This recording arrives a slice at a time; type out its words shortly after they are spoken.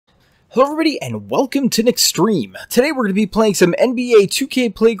Hello everybody and welcome to niXtreme. Today we're going to be playing some NBA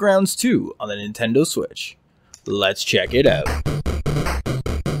 2K Playgrounds 2 on the Nintendo Switch. Let's check it out.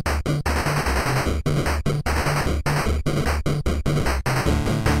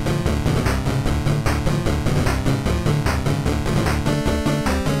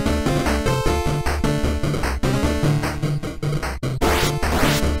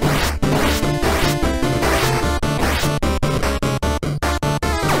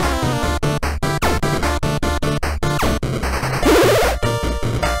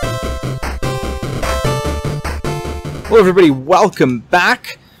 Hello everybody, welcome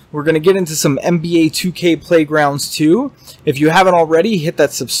back. We're going to get into some NBA 2K Playgrounds 2. If you haven't already, hit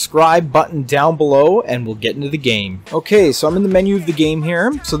that subscribe button down below and we'll get into the game. Okay, so I'm in the menu of the game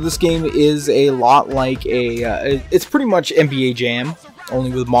here. So this game is a lot like it's pretty much NBA Jam,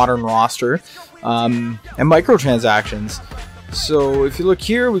 only with modern roster and microtransactions. So if you look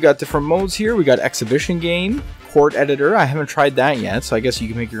here, we got different modes here. We got exhibition game, court editor. I haven't tried that yet, so I guess you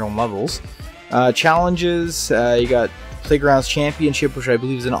can make your own levels. Challenges, you got Playgrounds Championship, which I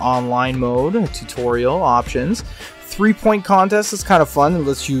believe is an online mode, tutorial options. 3-point contest is kind of fun, it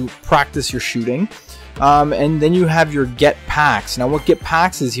lets you practice your shooting. And then you have your get packs. Now what get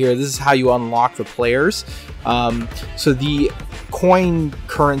packs is here, this is how you unlock the players. So the coin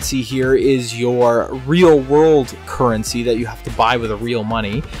currency here is your real world currency that you have to buy with a real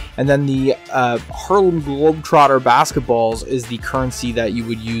money. And then the Harlem Globetrotter basketballs is the currency that you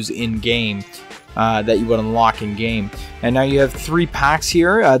would use in game. That you would unlock in game. And now you have 3 packs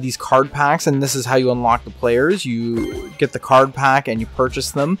here, these card packs, and this is how you unlock the players. You get the card pack and you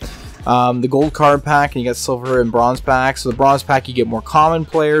purchase them. The gold card pack, and you get silver and bronze packs. So the bronze pack you get more common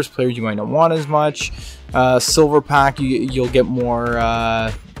players you might not want as much. Silver pack you'll get more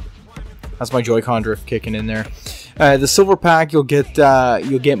that's my Joy-Con drift kicking in there. The silver pack you'll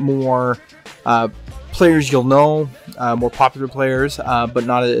get more players you'll know, more popular players, but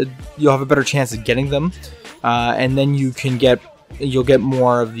you'll have a better chance of getting them. And then you'll get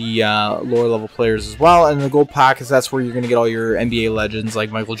more of the lower level players as well. And the gold pack that's where you're going to get all your NBA legends like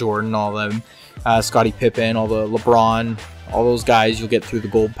Michael Jordan, all them, Scottie Pippen, all the LeBron, all those guys you'll get through the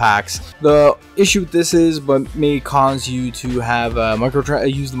gold packs. The issue with this is, what may cause you to have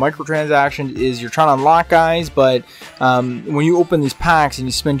use the microtransaction, is you're trying to unlock guys, but when you open these packs and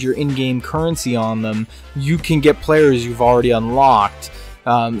you spend your in-game currency on them, you can get players you've already unlocked.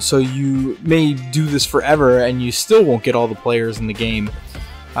 So you may do this forever and you still won't get all the players in the game.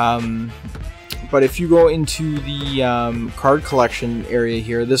 But if you go into the card collection area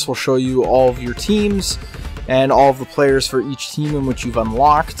here, this will show you all of your teams and all of the players for each team in which you've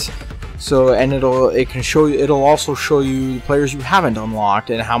unlocked. So, and it'll also show you the players you haven't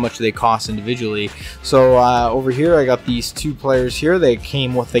unlocked and how much they cost individually. So over here I got these 2 players here, they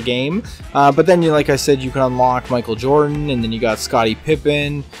came with the game. But then like I said, you can unlock Michael Jordan, and then you got Scottie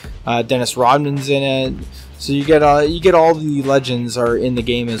Pippen, Dennis Rodman's in it. So you get all the legends are in the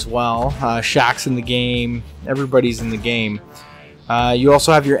game as well. Shaq's in the game, everybody's in the game. You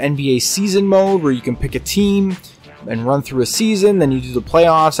also have your NBA season mode where you can pick a team and run through a season, then you do the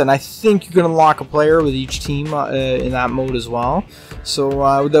playoffs, and I think you can unlock a player with each team in that mode as well.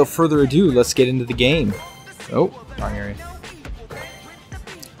 So without further ado, let's get into the game. Oh, wrong area.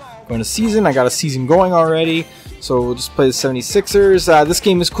 Going to season, I got a season going already, so we'll just play the 76ers. This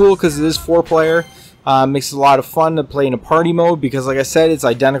game is cool because it is 4-player. Makes it a lot of fun to play in a party mode because, like I said, it's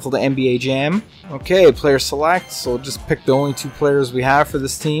identical to NBA Jam. Okay, player select, so just pick the only 2 players we have for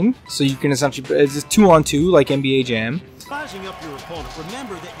this team. So you can essentially, it's just 2-on-2 like NBA Jam. Sizing up your opponent.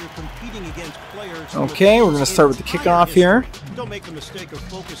 Remember that you're competing against players. Okay, we're going to start with the kickoff here. Don't make the mistake of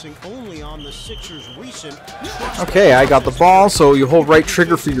focusing only on the Sixers' recent. Okay, I got the ball, so you hold right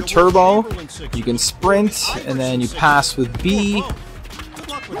trigger for your turbo. You can sprint, and then you pass with B.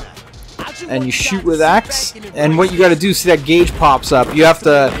 And you shoot with X, and what you got to do, see that gauge pops up, you have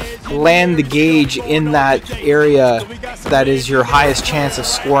to land the gauge in that area that is your highest chance of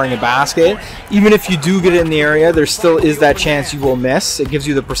scoring a basket. Even if you do get it in the area, there still is that chance you will miss. It gives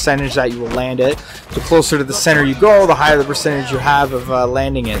you the percentage that you will land it. The closer to the center you go, the higher the percentage you have of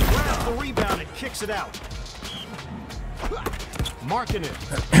landing it.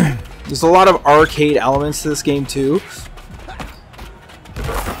 There's a lot of arcade elements to this game too.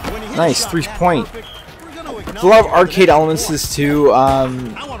 Nice, 3-point. There's a lot of arcade elements to this too.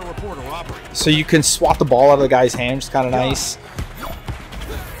 So you can swat the ball out of the guy's hand, which is kind of nice.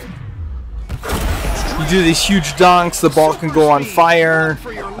 You do these huge dunks, the ball can go on fire.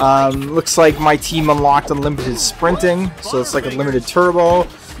 Looks like my team unlocked unlimited sprinting, so it's like a limited turbo.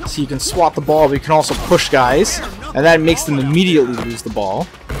 So you can swat the ball, but you can also push guys, and that makes them immediately lose the ball.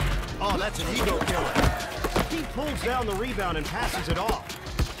 Oh, that's an ego killer. He pulls down the rebound and passes it off.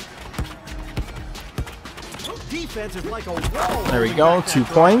 Defense is like a wall. There we go, 2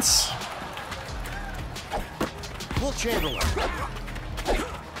 points. Will Chamberlain.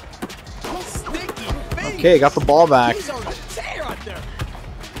 Okay, got the ball back. He's on the tear out there.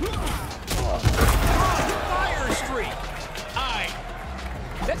 Fire streak. Alright.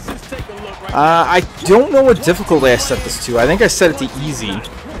 Let's just take a look right I don't know what difficulty I set this to. I think I set it to easy.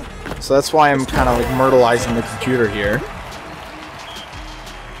 So that's why I'm kind of like myrtleizing the computer here.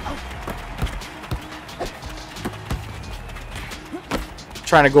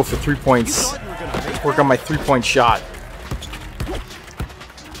 Trying to go for 3 points. Work on my 3-point shot.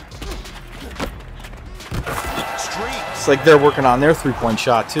 It's like they're working on their 3-point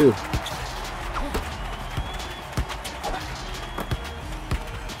shot too.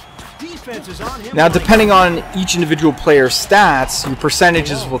 Defense is on him. Now, depending on each individual player's stats, your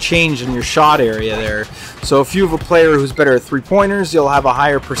percentages will change in your shot area there. So if you have a player who's better at 3-pointers, you'll have a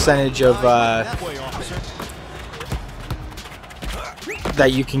higher percentage of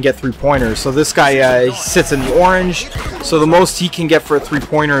that you can get 3-pointers. So this guy sits in the orange, so the most he can get for a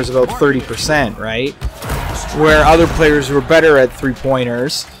 3-pointer is about 30%, right? Where other players who are better at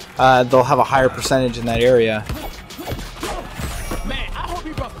 3-pointers, they'll have a higher percentage in that area. Man, I hope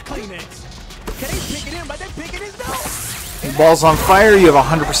he brought the Kleenex. Can they pick it in, but they picking his nose? The ball's on fire, you have a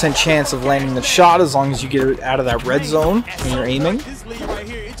 100% chance of landing the shot as long as you get it out of that red zone when you're aiming. This lead right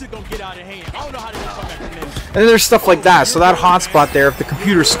here, it's just gonna get out of hand. I don't know how to come back from this. And then there's stuff like that. So that hotspot there, if the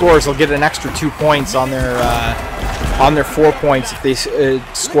computer scores, they'll get an extra 2 points on their 4 points if they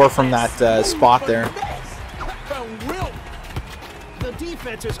score from that spot there. The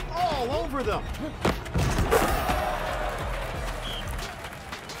defense is all over them.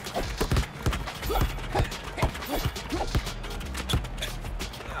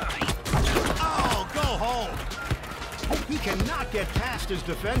 Oh, go home. He cannot get past his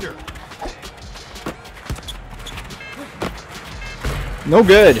defender. No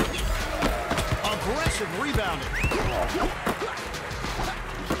good. Aggressive rebounding.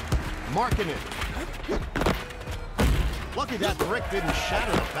 Marking it. Lucky that brick didn't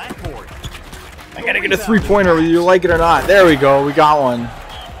shatter the backboard. I gotta get a 3-pointer whether you like it or not. There we go. We got one.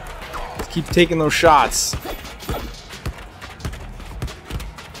 Let's keep taking those shots.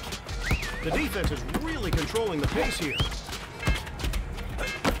 The defense is really controlling the pace here.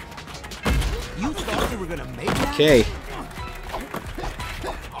 You thought they were going to make that? Okay.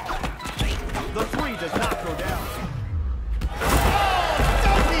 The 3 does not go down. Oh,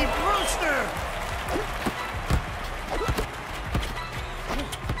 Dusty Brewster!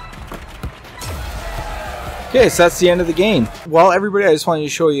 Okay, so that's the end of the game. Well, everybody, I just wanted to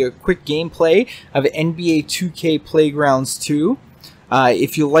show you a quick gameplay of NBA 2K Playgrounds 2.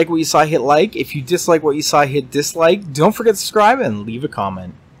 If you like what you saw, hit like. If you dislike what you saw, hit dislike. Don't forget to subscribe and leave a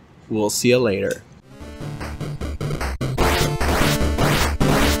comment. We'll see you later.